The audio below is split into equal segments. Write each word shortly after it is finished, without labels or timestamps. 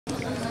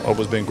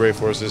Oba's been great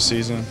for us this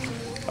season.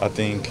 I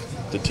think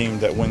the team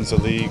that wins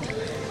the league,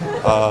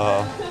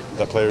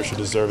 that player should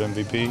deserve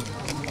MVP,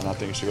 and I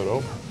think it should go to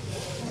Oba.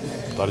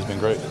 Thought he's been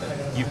great.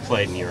 You've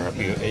played in Europe.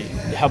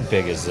 How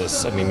big is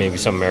this? I mean, maybe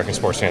some American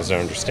sports fans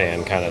don't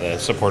understand kind of the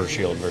supporter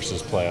shield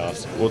versus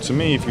playoffs. Well, to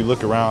me, if you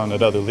look around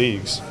at other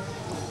leagues,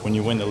 when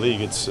you win the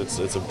league, it's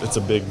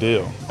a big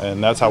deal,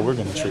 and that's how we're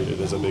going to treat it,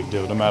 as a big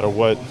deal. No matter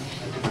what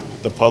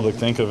the public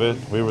think of it,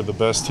 we were the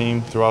best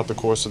team throughout the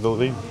course of the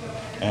league.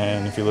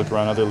 And if you look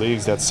around other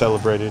leagues, that's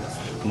celebrated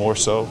more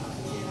so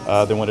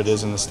than what it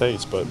is in the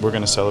States. But we're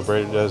going to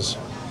celebrate it as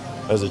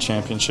a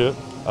championship.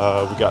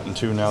 We've gotten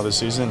 2 now this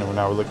season, and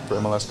now we're looking for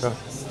MLS Cup.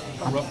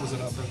 How rough was it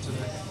out there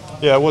today?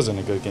 Yeah, it wasn't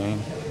a good game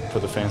for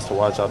the fans to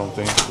watch, I don't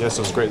think. Yes,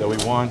 it was great that we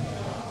won.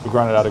 We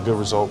grinded out a good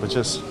result, but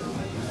just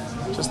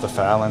the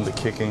fouling, the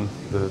kicking,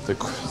 the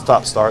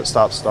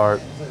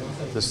stop-start.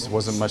 This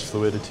wasn't much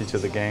fluidity to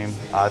the game,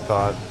 I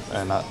thought.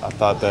 And I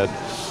thought that,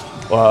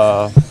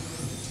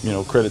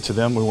 credit to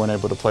them. We weren't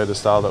able to play the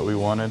style that we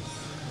wanted.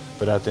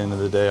 But at the end of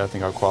the day, I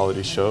think our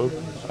quality showed,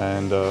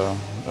 and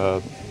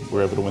we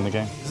were able to win the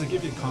game. Does it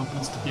give you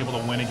confidence to be able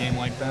to win a game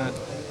like that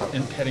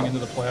and heading into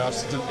the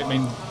playoffs? I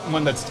mean,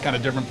 one that's kind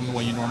of different from the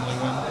way you normally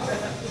win?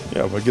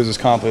 Yeah, but it gives us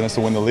confidence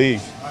to win the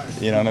league.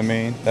 You know what I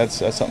mean? That's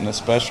something that's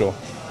special.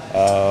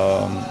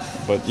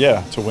 But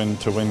yeah, to win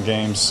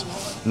games,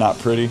 not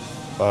pretty,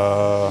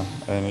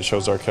 and it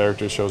shows our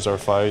character, shows our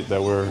fight,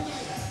 that we're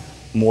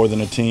more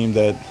than a team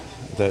that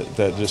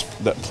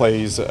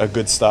plays a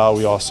good style.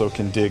 We also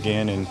can dig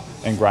in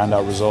and grind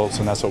out results,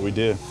 and that's what we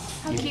did.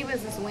 How key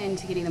was this win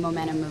to getting the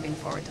momentum moving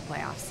forward to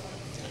playoffs?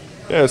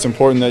 Yeah, it's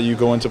important that you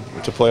go into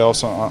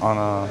playoffs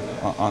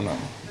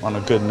on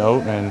a good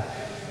note, and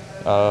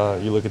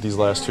you look at these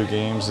last 2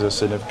 games, the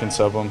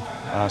significance of them,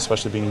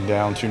 especially being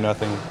down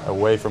 2-0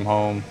 away from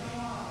home.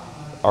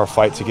 Our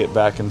fight to get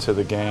back into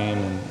the game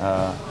and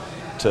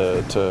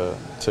to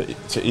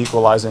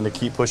equalize and to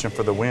keep pushing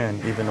for the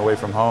win, even away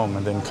from home,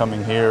 and then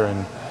coming here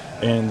and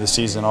end the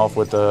season off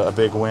with a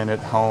big win at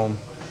home,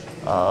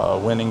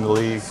 winning the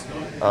league.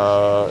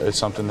 It's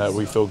something that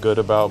we feel good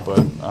about,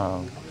 but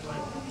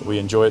we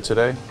enjoy it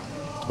today.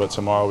 But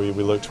tomorrow we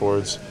look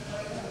towards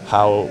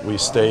how we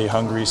stay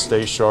hungry,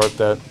 stay sharp,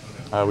 that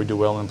we do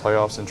well in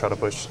playoffs and try to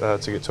push to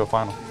get to a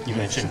final. You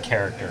mentioned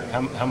character.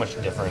 How much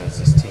different is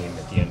this team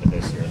at the end of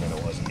this year than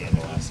it was at the end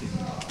of last season?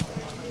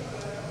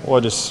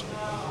 Well,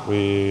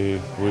 we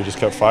just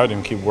kept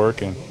fighting, keep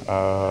working.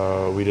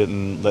 We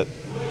didn't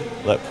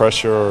let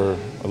pressure or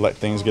let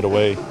things get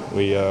away.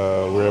 We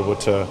were able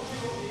to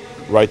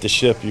right the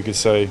ship, you could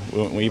say,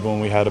 even when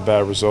we had a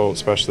bad result,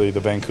 especially the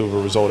Vancouver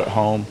result at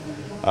home.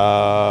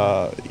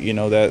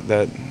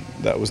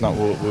 That was not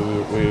what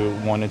we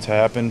wanted to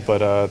happen,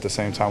 but at the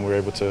same time we were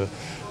able to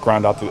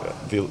grind out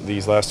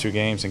these last 2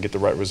 games and get the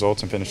right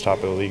results and finish top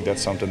of the league.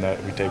 That's something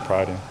that we take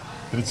pride in.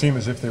 Did it seem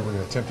as if they were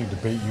attempting to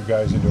bait you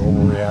guys into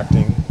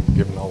overreacting,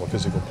 given all the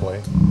physical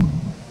play?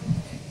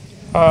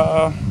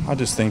 I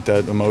just think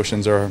that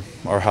emotions are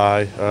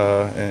high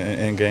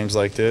in games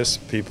like this.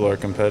 People are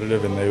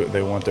competitive and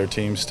they want their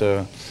teams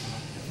to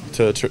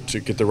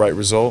get the right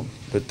result.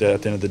 But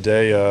at the end of the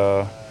day,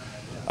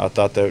 I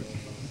thought that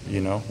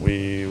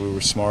we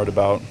were smart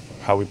about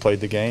how we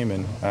played the game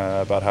and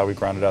about how we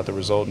grounded out the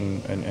result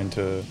and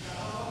to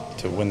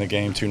win the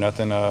game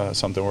 2-0.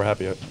 Something we're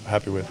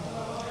happy with.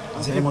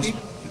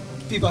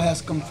 FIBA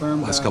has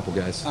confirmed last couple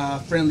guys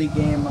friendly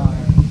game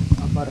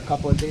about a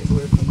couple of days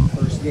away from the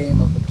first game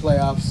of the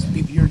playoffs.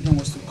 If your team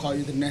was to call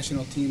you the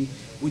national team,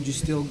 would you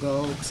still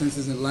go since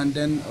it's in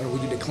London, or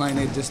would you decline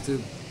it just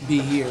to be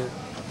here?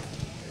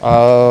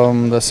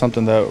 That's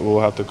something that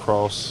we'll have to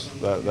cross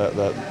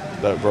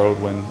that road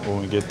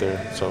when we get there.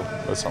 So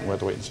that's something we have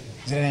to wait and see.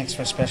 Is there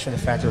anything special the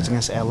fact that it was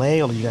against LA,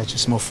 or are you guys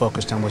just more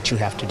focused on what you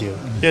have to do?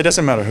 Yeah, it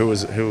doesn't matter who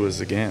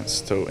was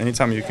against. So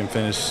anytime you can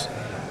finish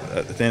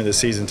at the end of the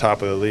season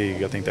top of the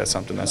league, I think that's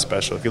something that's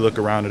special. If you look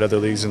around at other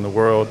leagues in the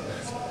world,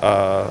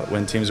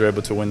 when teams are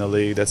able to win the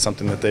league, that's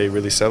something that they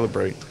really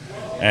celebrate.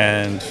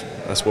 And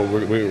that's what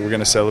we're going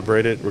to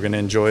celebrate it. We're going to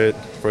enjoy it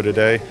for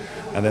today.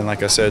 And then,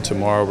 like I said,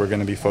 tomorrow we're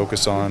going to be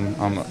focused on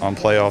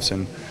playoffs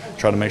and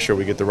try to make sure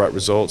we get the right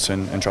results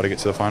and try to get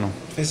to the final.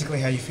 Physically,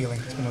 how are you feeling?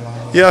 It's been a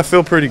long year. Yeah, I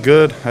feel pretty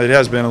good. It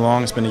has been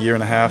it's been a year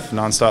and a half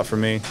nonstop for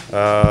me.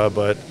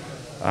 But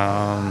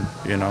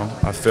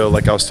I feel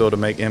like I was still to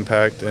make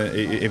impact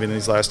even in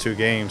these last 2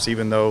 games,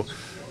 even though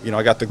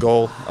I got the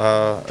goal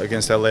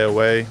against LA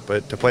away,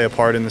 but to play a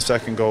part in the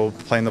second goal,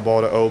 playing the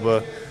ball to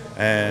Oba,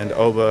 and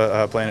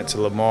Oba playing it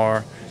to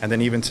Lamar, and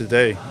then even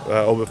today,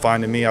 Oba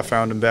finding me, I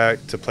found him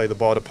back to play the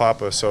ball to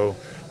Papa. So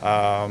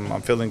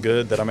I'm feeling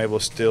good that I'm able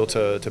still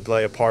to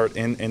play a part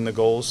in the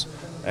goals,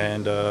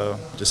 and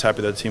just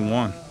happy that the team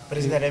won. But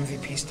is that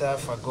MVP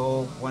stuff, a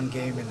goal, 1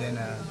 game, and then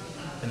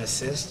an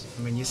assist?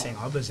 I mean, you're saying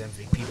Oba's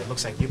MVP, but it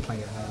looks like you're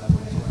playing at a high level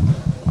as well.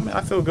 I mean,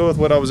 I feel good with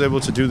what I was able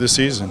to do this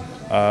season,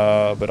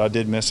 but I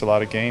did miss a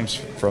lot of games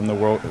from the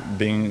world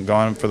being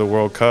gone for the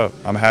World Cup.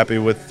 I'm happy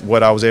with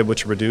what I was able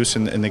to produce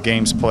in the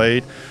games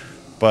played.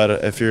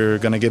 But if you're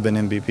going to give an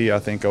MVP, I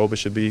think Oba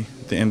should be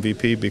the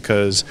MVP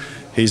because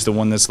he's the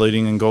one that's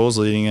leading in goals,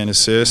 leading in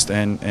assists,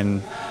 and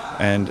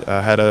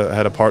had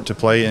a part to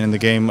play in the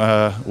game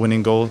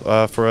winning goal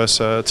for us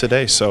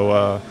today.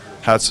 So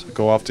hats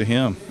go off to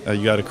him.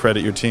 You got to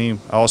credit your team.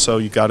 Also,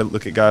 you got to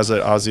look at guys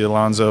like Ozzie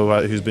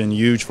Alonso, who's been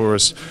huge for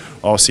us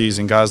all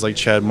season. Guys like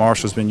Chad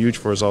Marshall's been huge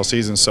for us all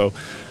season. So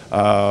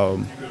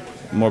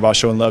more about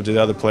showing love to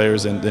the other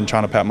players than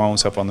trying to pat my own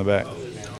self on the back.